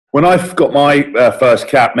When I got my first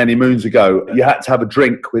cap many moons ago, you had to have a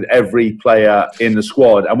drink with every player in the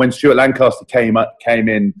squad. And when Stuart Lancaster came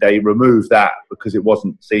in, they removed that because it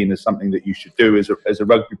wasn't seen as something that you should do as a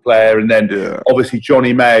rugby player. And then obviously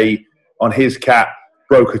Johnny May on his cap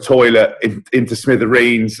broke a toilet into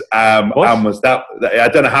smithereens and was that. I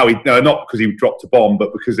don't know how not because he dropped a bomb,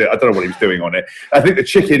 but because I don't know what he was doing on it. I think the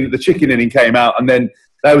chicken inning came out, and then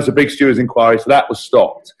there was a big stewards inquiry, so that was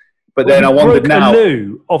stopped. But then I wondered now.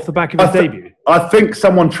 Off the back of his debut. I think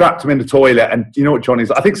someone trapped him in the toilet, and you know what Johnny's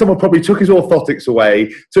like? I think someone probably took his orthotics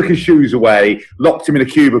away, took his shoes away, locked him in a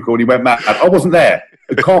cubicle, and he went mad. I wasn't there.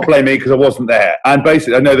 You can't blame me because I wasn't there. And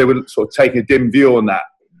basically, I know they were sort of taking a dim view on that.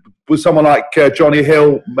 Was someone like Johnny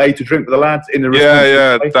Hill made to drink with the lads in the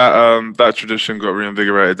that tradition got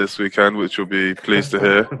reinvigorated this weekend, which you'll be pleased to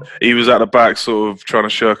hear. He was at the back sort of trying to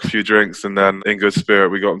shirk a few drinks, and then in good spirit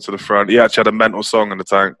we got him to the front. He actually had a mental song in the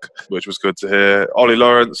tank, which was good to hear. Ollie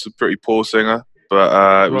Lawrence, a pretty poor singer,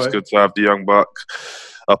 but it was good to have the young buck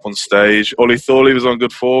up on stage. Ollie Thorley was on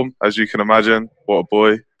good form, as you can imagine. What a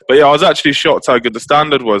boy. But yeah, I was actually shocked how good the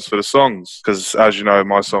standard was for the songs, because as you know,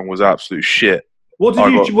 my song was absolute shit. What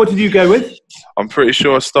did you go with? I'm pretty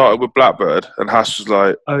sure I started with Blackbird, and Hash was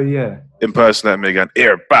like, "Oh yeah," impersonating me again.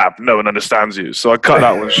 "Here, Bab, no one understands you." So I cut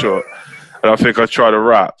that one short, and I think I tried to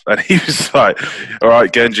rap, and he was like, "All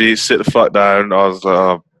right, Genji, sit the fuck down." I was like,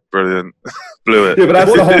 "Oh, brilliant." Blew it. Yeah, but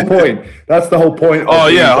that's the whole point. That's the whole point. Oh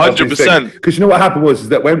yeah, 100%. Because you know what happened was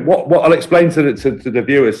that when what I'll explain to the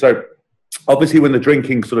viewers. So obviously, when the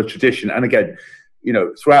drinking sort of tradition, and again, you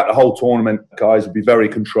know, throughout the whole tournament, guys would be very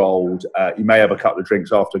controlled. You may have a couple of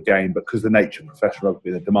drinks after a game, but because the nature of professional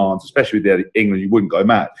rugby, the demands, especially with England, you wouldn't go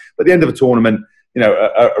mad. But at the end of a tournament, you know,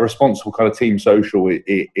 a responsible kind of team social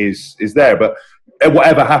is there. But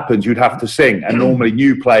whatever happens, you'd have to sing. And normally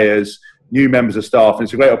new players, new members of staff, and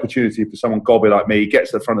it's a great opportunity for someone gobby like me,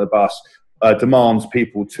 gets to the front of the bus, demands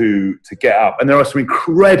people to get up. And there are some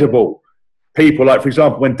incredible people, like, for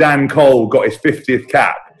example, when Dan Cole got his 50th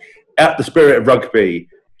cap, at the Spirit of Rugby,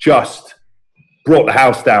 just brought the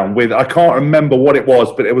house down with, I can't remember what it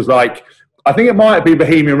was, but it was like, I think it might have been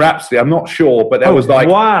Bohemian Rhapsody, I'm not sure, but there was like,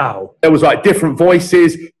 wow, there was like different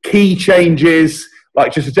voices, key changes,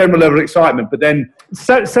 like just a general level of excitement. But then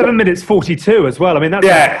 7 minutes 42 as well. I mean, that's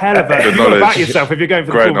a hell of a. You've got to back yourself if you're going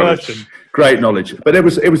for the full version. Great knowledge. But it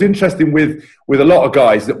was interesting with a lot of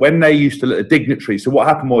guys that when they used to look at dignitaries. So what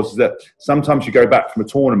happened was that sometimes you go back from a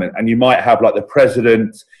tournament and you might have like the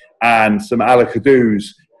president and some alacadoos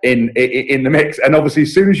in the mix. And obviously,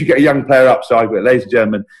 as soon as you get a young player up, so I've got, ladies and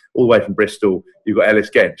gentlemen, all the way from Bristol, you've got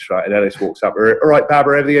Ellis Gench, right? And Ellis walks up, all right, Bab,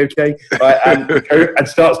 are everything okay? Right, and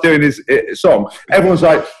starts doing his song. Everyone's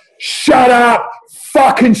like, shut up,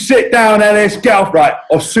 fucking sit down, Ellis, get off, right?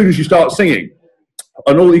 As soon as you start singing,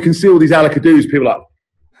 and all you can see all these alacadoos, people are like,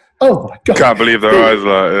 oh my God. Can't believe their eyes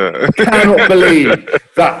like, yeah. Cannot believe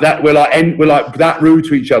that we're like that rude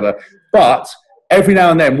to each other. But every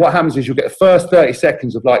now and then, what happens is you'll get the first 30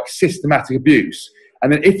 seconds of like systematic abuse.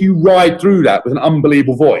 And then if you ride through that with an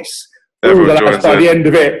unbelievable voice, by the end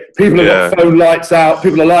of it, people have got phone lights out,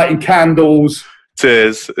 people are lighting candles.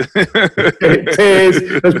 Tears.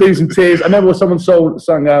 There's been some tears. I remember when someone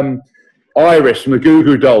sung Irish from the Goo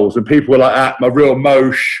Goo Dolls, and people were like, my real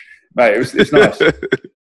mosh. Mate, it's nice.